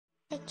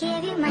I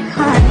gave you my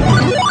heart.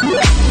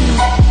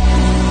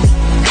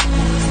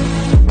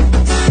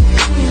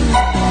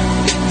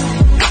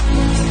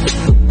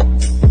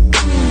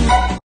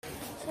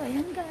 So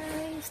ayan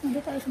guys,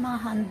 nandito tayo sa mga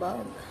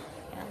handbag.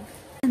 Ayan.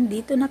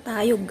 Nandito na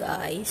tayo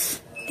guys.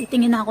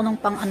 Titingin na ako ng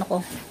pang ano ko.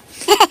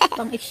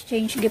 Pang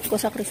exchange gift ko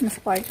sa Christmas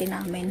party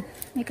namin.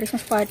 May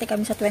Christmas party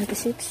kami sa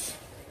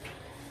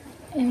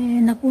 26.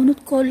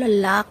 Napunot ko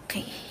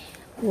lalaki.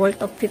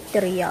 Worth of 50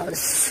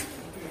 reals.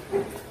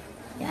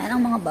 Yan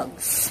ang mga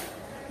bags.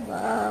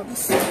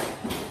 Bags.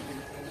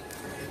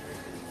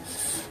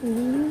 So,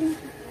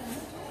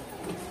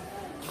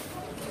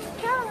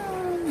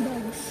 yan,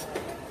 bags.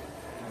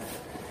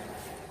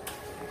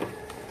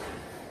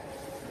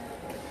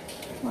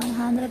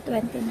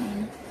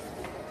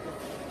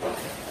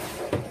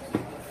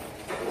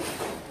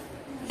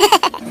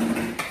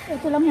 129.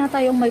 Ito lang yata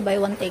yung may buy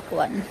one take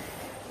one.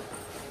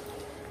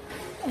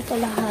 Ito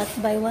lahat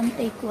buy one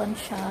take one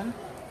siya.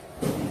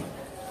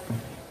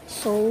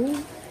 So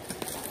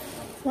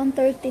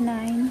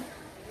 139,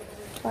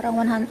 parang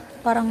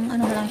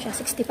ano lang siya,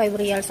 65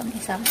 reals ang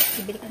isa.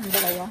 Bibili ka ng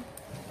dalawa.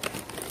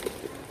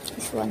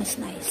 This one is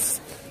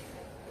nice.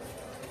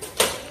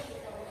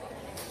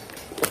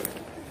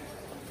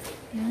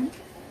 Yan.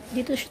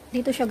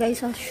 Dito siya guys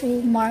sa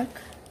shoe mark.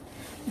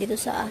 Dito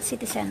sa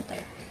city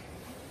center.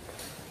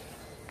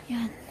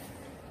 Yan.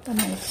 Ito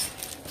nice.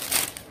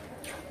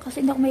 Kasi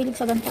hindi ako mahilig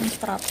sa gantong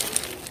strap.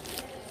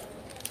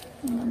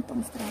 Yung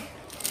gantong strap.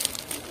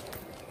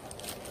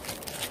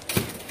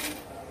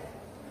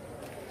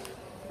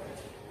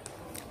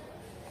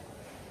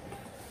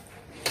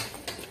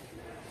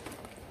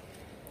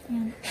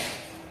 Yan.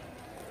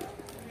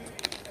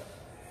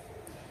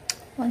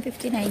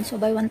 159. So,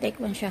 buy one take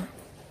one siya.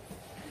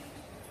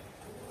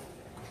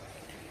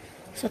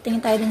 So,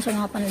 tingin tayo din sa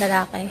mga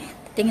panlalaki.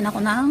 Tingin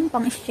ako ng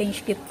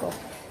pang-exchange gift ko.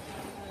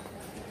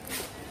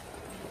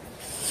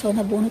 So,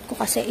 nabunot ko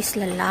kasi is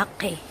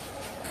lalaki.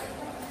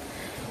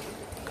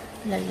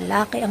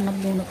 Lalaki ang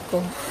nabunot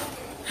ko.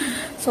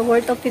 So,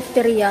 worth of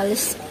 50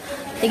 reals.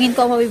 Tingin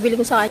ko mabibili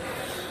ko sa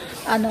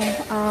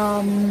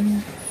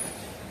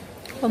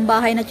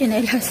pambahay na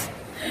tsinelas.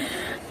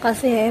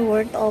 Kasi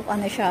worth of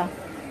ano siya,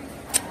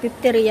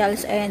 50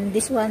 reals, and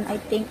this one I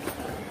think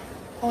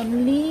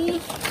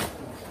only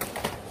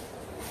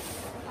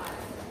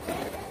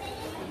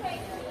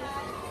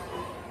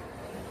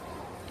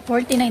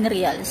 49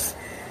 reals.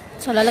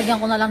 So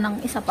lalagyan ko na lang ng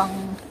isa pang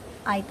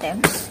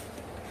items.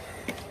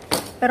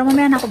 Pero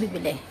mamaya na ako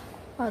bibili.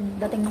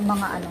 Pagdating ng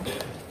mga ano.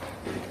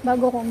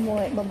 Bago ko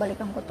umuwi,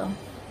 babalikan ko to.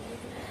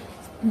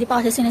 Hindi pa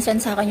kasi sinesend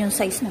sa akin yung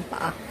size ng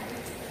paa.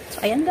 So,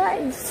 ayan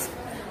guys.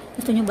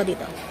 Gusto nyo ba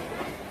dito?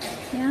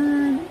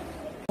 Yan.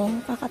 So,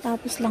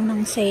 kakatapos lang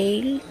ng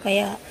sale.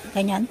 Kaya,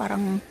 ganyan.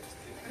 Parang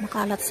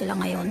makalat sila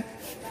ngayon.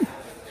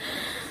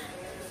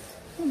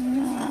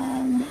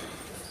 Yan.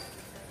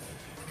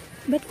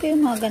 Bet ko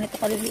yung mga ganito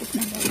kaliliit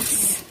na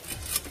guys.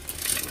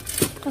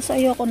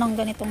 Kasi ayoko ng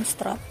ganitong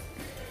strap.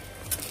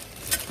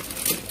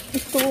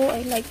 Ito,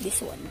 I like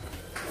this one.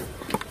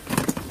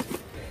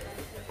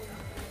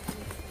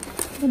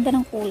 Ganda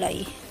ng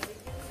kulay.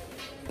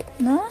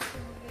 Na?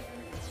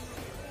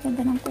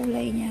 Ganda ng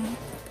kulay niya.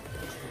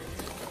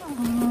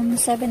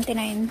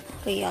 79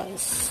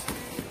 reals.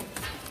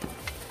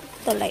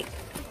 Ito like.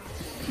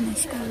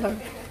 Nice color.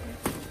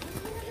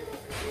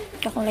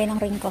 Kakulay ng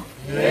ring ko.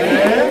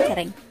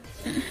 Ring.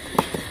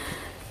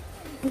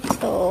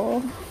 Ito.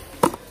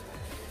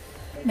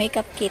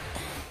 Makeup kit.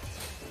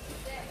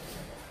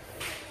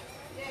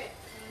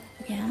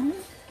 Yan.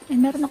 And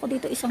meron ako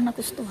dito isang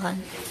nagustuhan.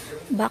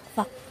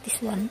 Backpack. This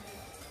one.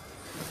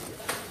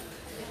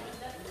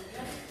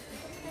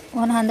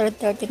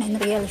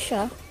 139 real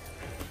siya.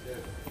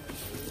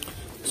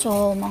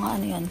 So, mga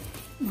ano yun,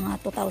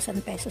 mga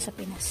 2,000 pesos sa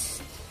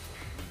Pinas.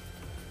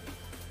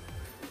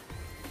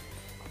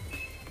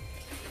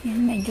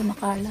 Yan, medyo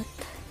makalat.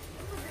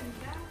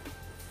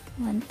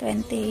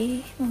 120,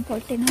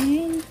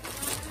 149.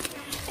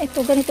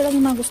 Ito, ganito lang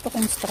yung mga gusto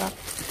kong strap.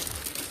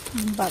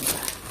 Ang bag.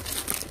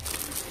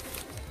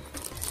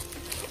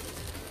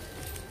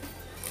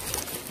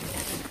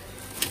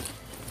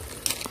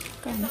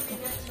 Ganito.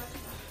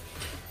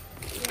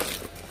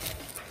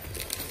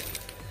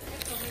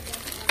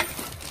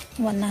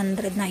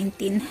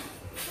 119.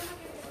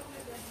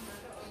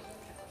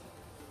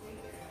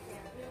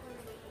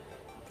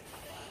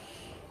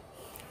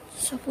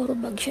 So, puro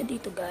bag siya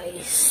dito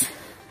guys.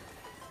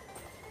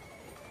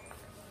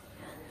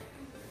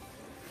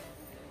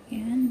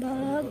 Yan,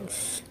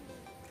 bags.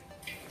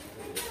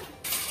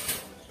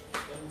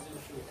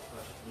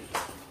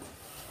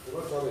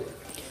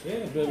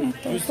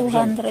 Ito,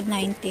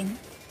 219.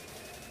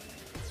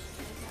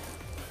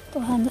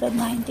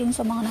 219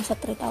 sa mga nasa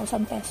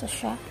 3,000 pesos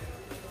siya.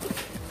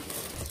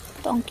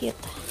 Ito ang cute.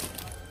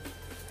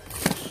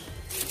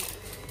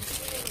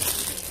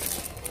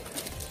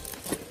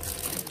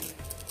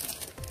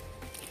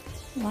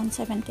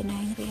 $179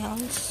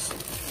 reals.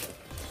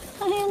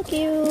 Ay, ang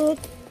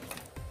cute.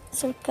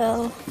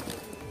 Circle.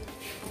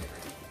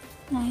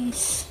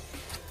 Nice.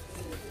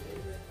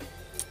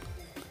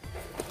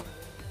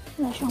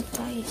 Wala siyang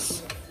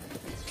price.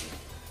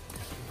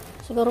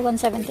 Siguro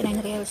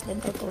 179 reals din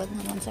to, tulad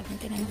ng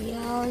 179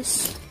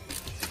 reals.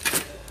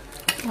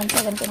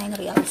 179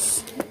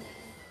 reals.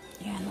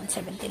 Yan,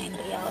 179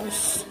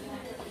 reals.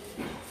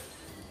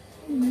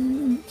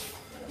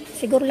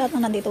 Siguro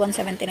lahat na nandito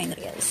 179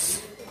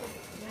 reals.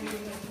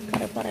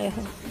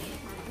 Pare-pareho.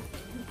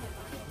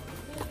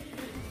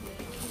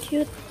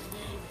 Cute.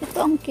 Ito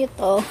ang cute,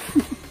 oh.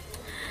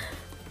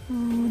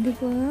 Oh,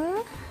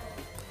 diba?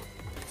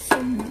 So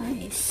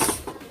nice.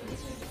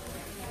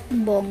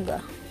 Bongga.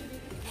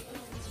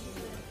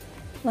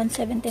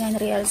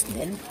 179 reals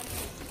din.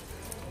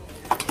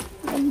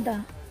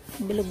 Ganda.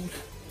 Bilog.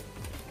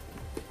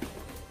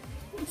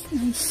 It's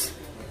nice.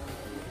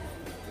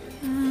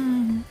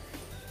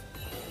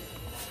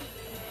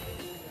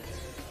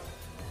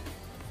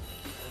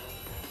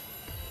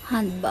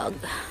 Handbag.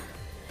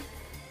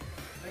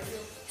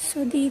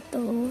 So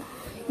dito,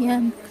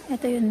 yan.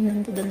 Ito yun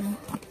nandoon.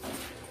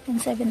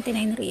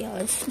 179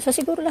 reals. So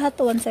siguro lahat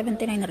to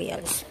 179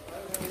 reals.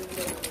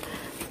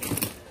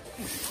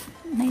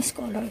 Nice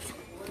color.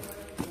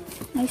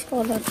 Nice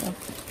color to.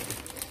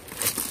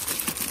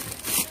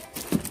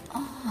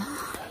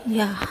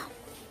 Yeah.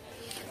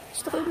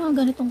 Gusto ko yung mga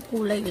ganitong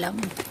kulay lang.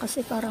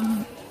 Kasi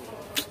parang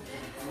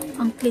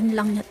ang clean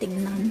lang niya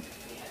tingnan.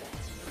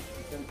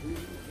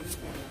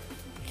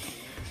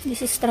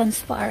 This is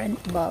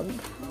transparent bag.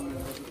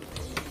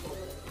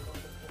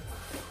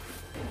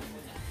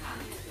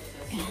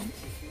 Yan.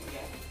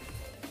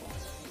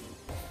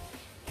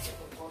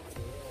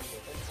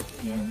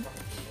 Yan.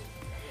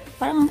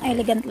 Parang ang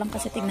elegant lang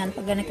kasi tingnan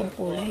pag ganitong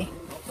kulay.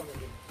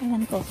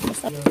 Ayan ko.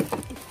 Basta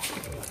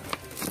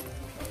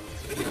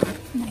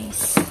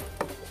nice.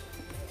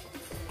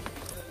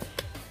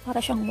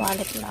 Para siyang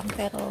wallet lang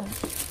pero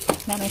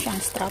meron siyang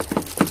strap.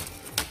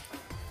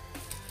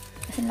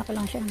 Kasi laki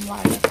lang siyang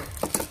wallet.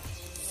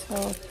 So,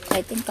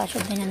 I think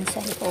kasya din yan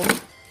sa cellphone.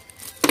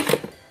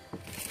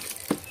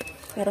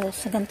 Pero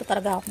sa ganito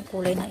talaga akong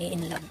kulay na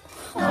i-inlove.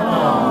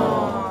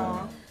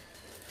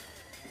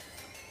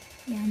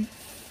 Yan.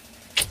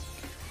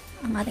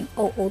 Ang ating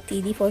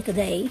OOTD for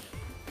today.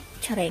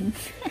 Charing.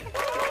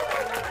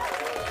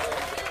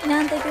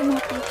 Inaantay ko yung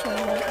mga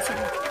picture.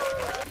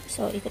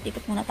 So,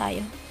 ikot-ikot muna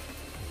tayo.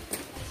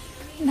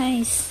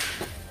 Nice.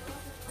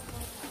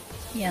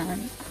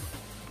 Yan.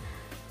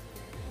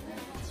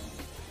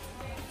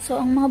 So,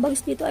 ang mga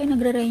bags dito ay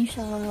nagre-range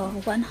sa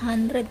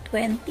 120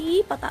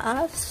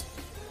 pataas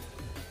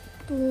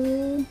to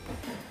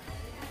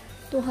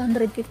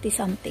 250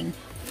 something.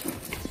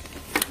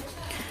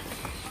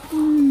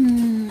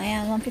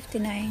 Ayan,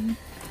 159.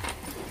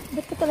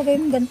 Ba't ko talaga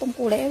yung gantong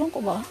kulay? Ewan ko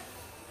ba?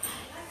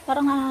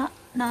 Parang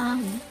na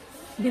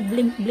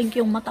blink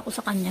yung mata ko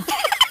sa kanya.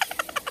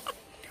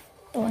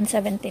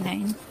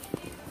 179.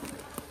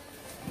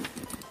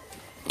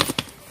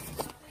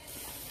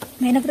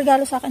 May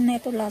nagregalo sa akin na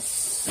ito no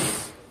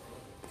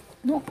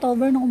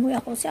October nung umuwi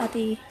ako, si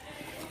ate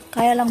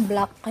kaya lang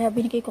black, kaya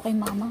binigay ko kay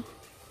mama.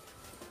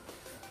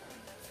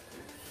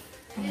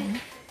 Ayan.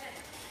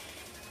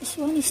 This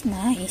one is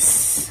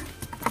nice.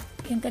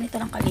 Yung ganito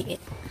lang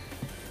kaliit.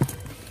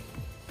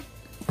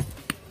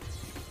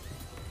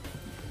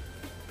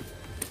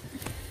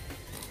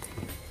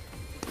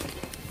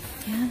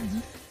 Ayan.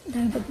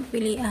 Dami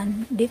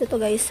pagpipilian. Dito to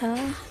guys sa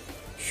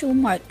shoe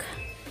mark.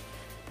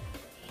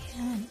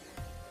 Ayan.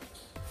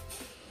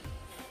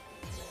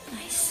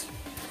 Nice.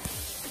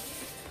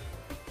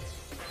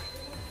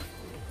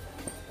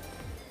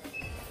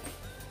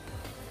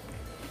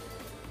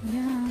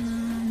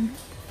 Ayan.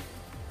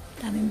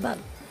 Daming bag.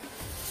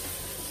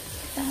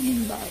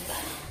 Daming bag.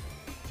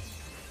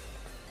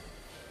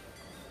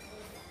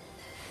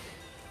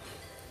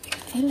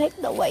 I like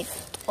the white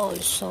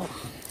also.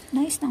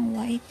 Nice ng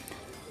white.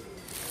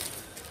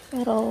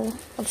 Pero,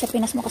 pag sa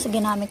Pinas mo kasi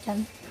ginamit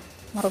yan,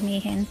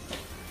 marumihin.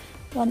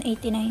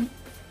 189.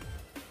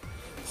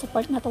 Sa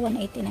part na to,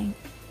 189.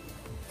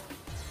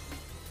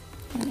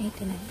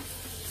 189.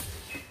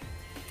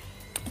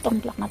 Itong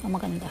black na to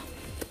maganda.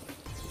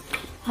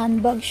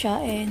 Handbag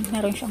siya and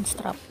meron siyang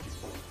strap.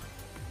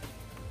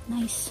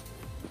 Nice.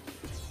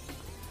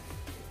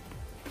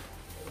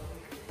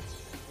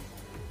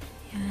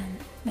 Yan.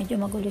 Medyo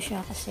magulo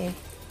siya kasi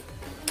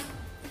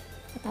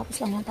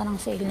tapos lang yata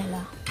ng sale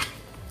nila.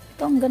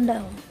 Ito ang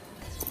ganda, oh.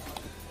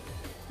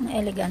 Ang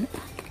elegant.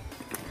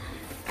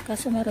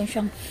 Kaso meron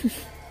siyang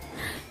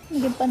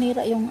naging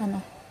panira yung ano.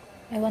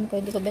 Ewan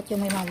ko, hindi ko bet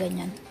yung may mga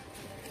ganyan.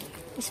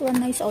 This one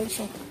nice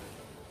also.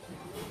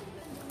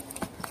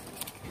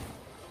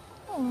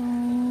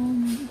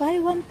 Buy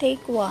one,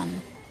 take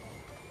one.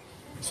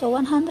 So,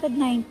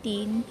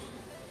 119.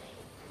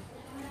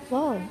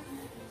 Wow.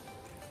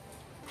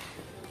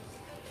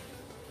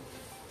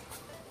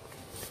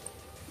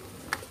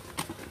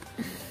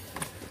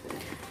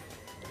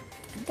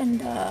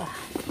 Ganda.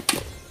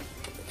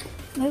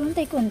 Buy one,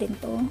 take one din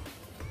to.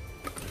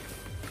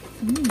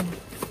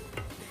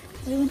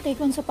 Buy one, take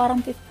one. So,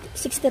 parang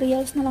 60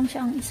 reals na lang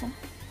siya ang isa.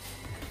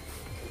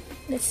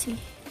 Let's see.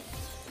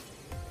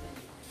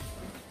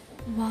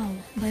 Wow.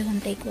 Buy one,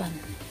 take one.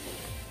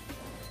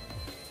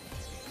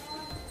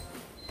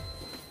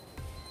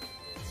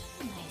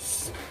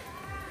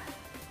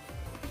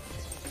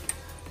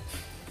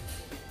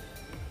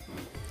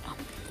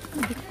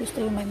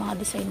 Ito yung may mga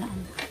design na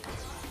ano.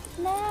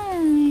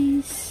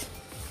 Nice.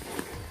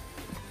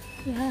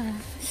 Yeah,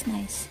 it's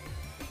nice.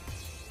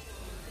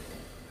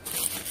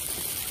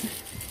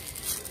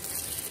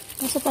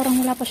 Kaso parang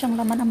wala pa siyang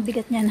laman. Ang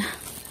bigat niya na.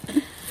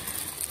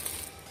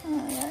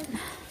 Ayan.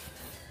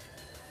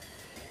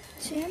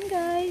 So yan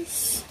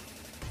guys.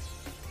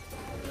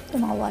 Ito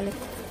mga wallet.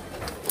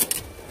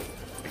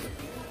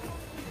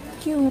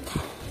 Cute.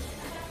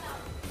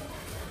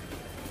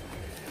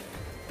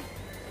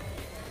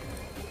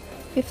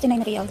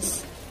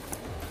 ₱59.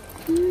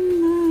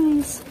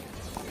 Nice.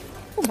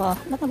 Ito ba?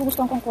 Lahat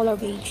nagugustuhan kong color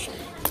beige.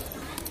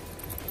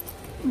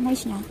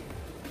 Nice niya.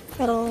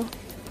 Pero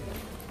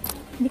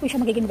hindi ko siya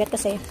magiging bet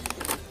kasi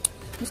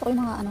gusto ko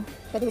yung mga ano,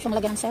 pwede ko siyang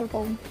lagyan ng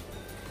cellphone.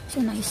 So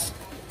nice.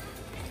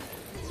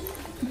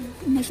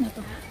 Nice na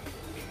to.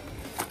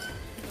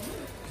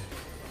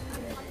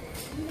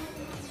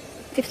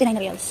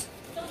 ₱59.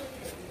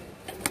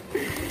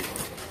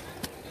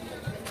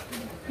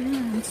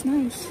 Yeah, it's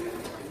nice.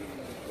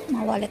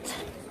 Mga wallet.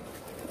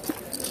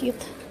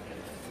 Cute.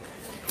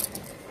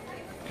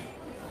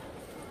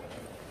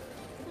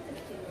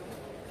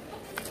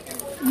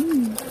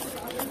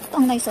 Ito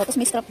ang nice. Tapos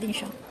may strap din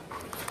siya.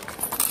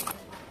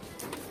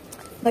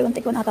 Buy one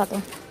take one ata to.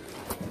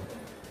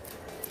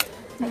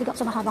 Nalig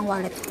ako sa mahabang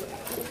wallet.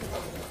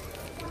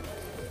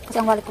 Kasi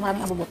ang wallet ko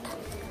maraming abubot.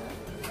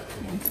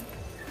 Ayan.